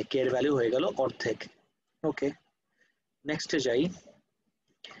হয়ে যায়, কে এর ভ্যালু হয়ে গেল অর্ধেক। ওকে, নেক্সটে যাই।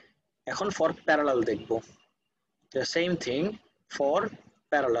 এখন ফর প্যারালাল দেখব, the same thing for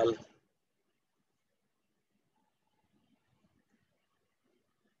parallel.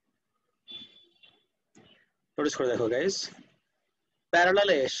 Notice করে দেখো গাইস,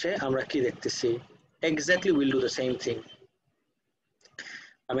 প্যারালালে এসে আমরা কি দেখতেছি, exactly will do the same thing.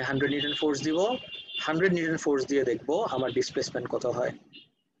 আমি 100 নিউটন ফোর্স দিব, 100 নিউটন ফোর্স দিয়ে দেখবো আমার ডিসপ্লেসমেন্ট কত হয়।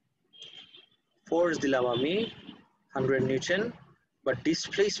 ফোর্স দিলাম আমি 100 নিউটন, বাট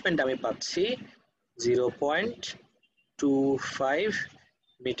ডিসপ্লেসমেন্ট আমি পাচ্ছি 0.25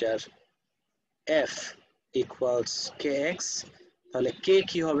 মিটার। F equals kx, তাহলে k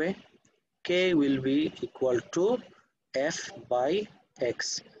কি হবে, k will be equal to f by x।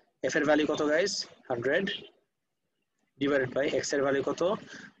 f এর ভ্যালু কত গাইস, 100 ডিভাইডেড বাই x এর ভ্যালু কত,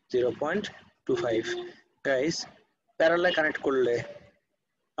 0.25। গাইস প্যারালালে কানেক্ট করলে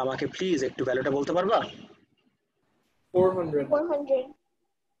আমাকে প্লিজ একটু ভ্যালুটা বলতে পারবা?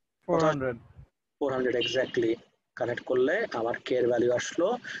 400. 400 এক্স্যাক্টলি কানেক্ট করলে আমার k এর ভ্যালু আসলো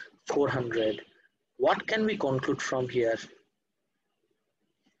 400। What can we conclude from here?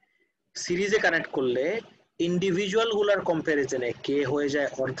 সিরিজে কানেক্ট করলে ইন্ডিভিজুয়াল গুলার কম্পারিজনে কে হয়ে যায়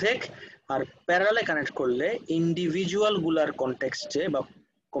অর্ধেক, আর প্যারালালে কানেক্ট করলে ইন্ডিভিজুয়াল গুলার কনটেক্সটে বা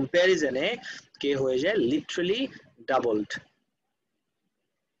কম্পারিজনে কে হয়ে যায় literally doubled.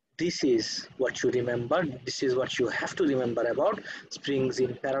 This is what you remember, this is what you have to remember about springs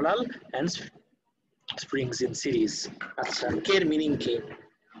in parallel and springs in series. আচ্ছা, কে এর মিনিং কি?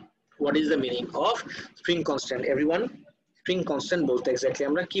 What is the meaning of spring constant? Everyone, spring constant বলতে exactly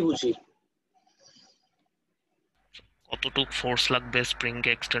আমরা কি বুঝি? কতটুক force লাগবে spring কে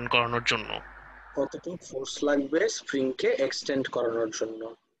extend করানোর জন্য। কতটুক ফোর্স লাগবে স্প্রিং কে এক্সটেন্ড করানোর জন্য,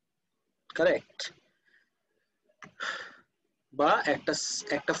 কারেক্ট। বা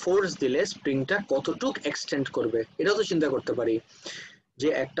একটা ফোর্স দিলে স্প্রিংটা কতটুক এক্সটেন্ড করবে, এটাও তো চিন্তা করতে পারি যে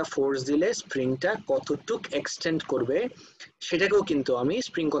একটা ফোর্স দিলে স্প্রিংটা কতটুক এক্সটেন্ড করবে, সেটাকেও কিন্তু আমি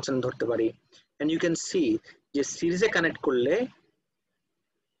স্প্রিং কনস্ট্যান্ট ধরতে পারি। এন্ড ইউ ক্যান সি যে সিরিজে কানেক্ট করলে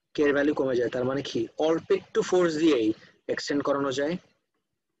কে এর ভ্যালু কমে যায়, তার মানে কি অল্প একটু ফোর্স দিয়েই এক্সটেন্ড করানো যায়।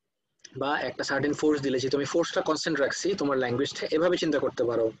 বা একটা সার্টেন ফোর্স দিলে, যেহেতু আমি ফোর্সটা কনস্ট্যান্ট রাখছি, তোমার ল্যাঙ্গুয়েজটা এভাবে চিন্তা করতে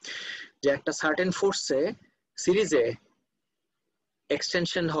পারো যে একটা সার্টেন ফোর্সে সিরিজে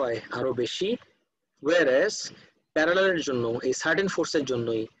এক্সটেনশন হয় আরো বেশি, whereas প্যারালালের জন্য এই সার্টেন ফোর্সের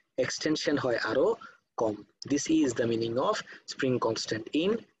জন্যই এক্সটেনশন হয় আরো কম। This is the meaning of spring constant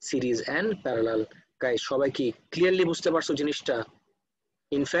in series and parallel. Guys সবাই কি ক্লিয়ারলি বুঝতে পারছো জিনিসটা?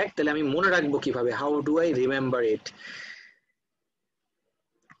 ইনফ্যাক্ট তাহলে আমি মনে রাখবো কিভাবে, how do I remember it?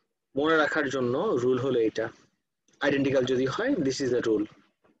 মনে রাখার জন্য রুল হলো এটা, আইডেন্টিক্যাল যদি হয় this is the rule.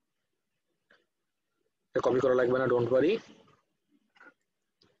 Copy করা লাগবে না, don't worry.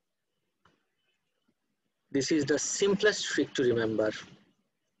 This is the simplest trick to remember.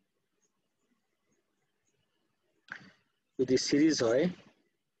 যদি সিরিজ হয়,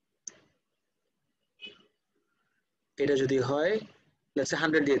 এটা যদি হয় লেটস সে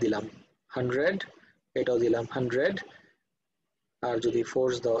 100 দিয়ে দিলাম 100, এটাও দিলাম 100, আর যদি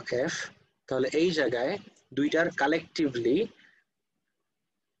ফোর্স দাও F, তাহলে এই জায়গায় দুইটার কালেকটিভলি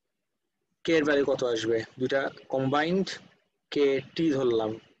কে এর ভ্যালু কত আসবে? দুইটা কম্বাইন্ড কে টি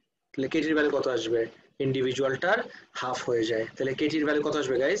ধরলাম, তাহলে কে টির ভ্যালু কত আসবে? ইন্ডিভিজুয়ালটার হাফ হয়ে যায়, তাহলে কে টির ভ্যালু কত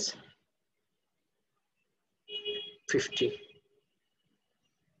আসবে গাইস? 50।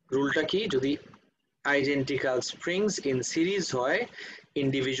 রুলটা কি? যদি আইডেন্টিক্যাল স্প্রিংস ইন সিরিজ হয়,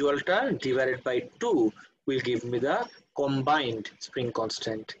 ইন্ডিভিজুয়ালটা divided by 2 will give me the combined spring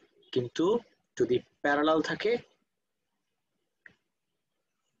constant, কিন্তু যদি প্যারালাল থাকে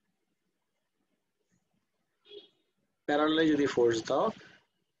প্যারালালে যদি ফোর্স দাও,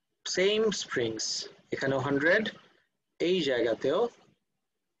 সেম স্প্রিংস, এখানেও 100, এই জায়গাতেও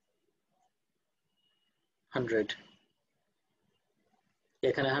 100,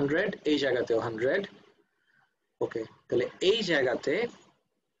 এখানে 100, এই জায়গাতেও 100। ওকে, তাহলে এই জায়গাতে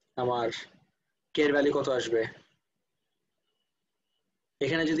আমার কে এর ভ্যালু কত আসবে?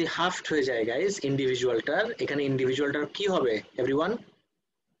 এখানে যদি হাফ হয়ে যায় গাইস ইন্ডিভিজুয়ালটার, এখানে ইন্ডিভিজুয়ালটার কি হবে এভরিওয়ান?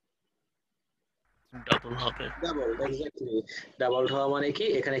 ডাবল হবে। ডাবল, এক্স্যাক্টলি ডাবল হওয়া মানে কি,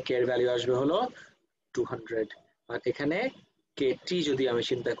 এখানে কে এর ভ্যালু আসবে হলো 200, আর এখানে কে টি যদি আমি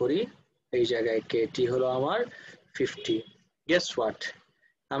চিন্তা করি, এই জায়গায় কে টি হলো আমার 50। গেস হোয়াট,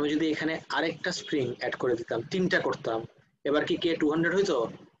 আমি যদি এখানে আরেকটা স্প্রিং অ্যাড করে দিতাম, তিনটা করতাম, এবার কি কে 200 হইতো?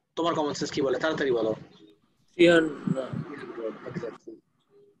 তোমার কমন সেন্স কি বলে? তাড়াতাড়ি বলো। 300. Exactly.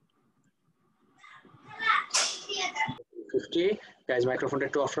 50. Guys, মাইক্রোফোনটা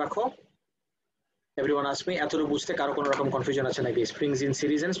একটু অফ রাখো। Everyone ask me, এতটুকু বুঝতে কারো কোনো রকম কনফিউশন আছে নাকি? Springs in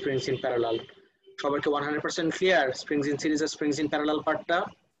series and springs in parallel সবাইকে 100% clear? Springs in series R springs in parallel পার্টটা?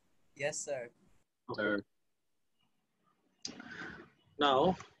 Yes, sir. Sir. Now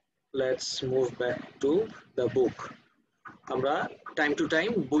let's move back to the book. আমরা টাইম টু টাইম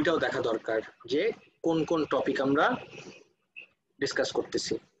বইটাও দেখা দরকার যে কোন কোন টপিক আমরা ডিসকাস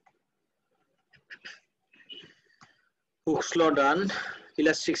করতেছি। হুকস ল ডান,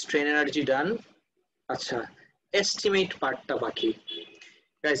 ইলাস্টিক স্ট্রেন এনার্জি ডান। আচ্ছা, এস্টিমেট পার্টটা বাকি।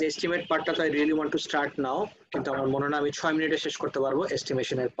 গাইস, এস্টিমেট পার্টটা তো I really want to start now, কিন্তু আমার মনে হয় না আমি 6 মিনিটে শেষ করতে পারবো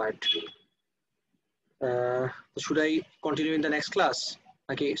এস্টিমেশনের part. Should I continue in the next class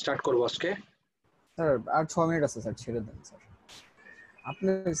নাকি স্টার্ট করবো আজকে? স্যার আর 6 মিনিট আছে স্যার, ছেড়ে দেন স্যার।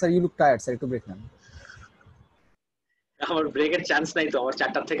 আপনি sir you look tired sir, একটু ব্রেক নেন। আমার ব্রেকের চান্স নাই তো, আমার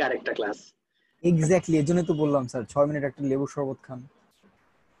 4টা থেকে আরেকটা ক্লাস। এক্স্যাক্টলি, এজন্যই তো বললাম স্যার 6 মিনিট একটা লেবু শরবত খান।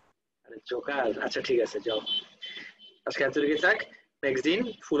 আরে জোকার, আচ্ছা ঠিক আছে যাও, আজকে এতটুকু থাক, নেক্সট দিন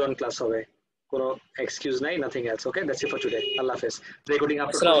ফুল অন ক্লাস হবে, কোনো এক্সকিউজ নাই, nothing else. Okay, that's it for today. আল্লাহ হাফেজ। Recording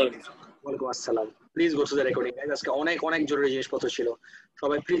upload. আসসালামু আলাইকুম। ওয়ালাইকুম আসসালাম। Please go to the recording guys, আজকে অনেক অনেক জরুরি জিনিসপত্র ছিল,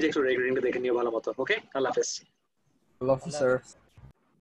 সবাই প্লিজ একটু রেকর্ডিংটা দেখে নিও ভালো মতো। ওকে, আল্লাহ হাফেজ। আল্লাহ হাফেজ স্যার।